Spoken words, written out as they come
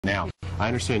I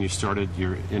understand you started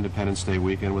your Independence Day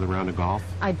weekend with a round of golf.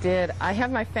 I did. I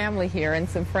have my family here and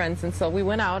some friends, and so we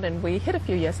went out and we hit a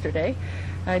few yesterday.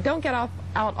 I don't get out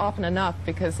often enough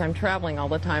because I'm traveling all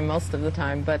the time, most of the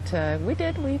time, but we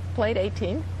did. We played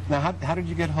 18. Now, how did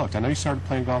you get hooked? I know you started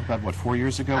playing golf about, what, 4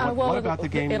 years ago? What about the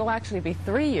game? It'll actually be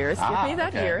 3 years. Give me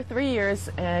that year. 3 years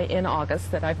in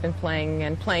August that I've been playing,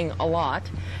 and playing a lot.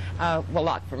 A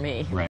lot for me. Right.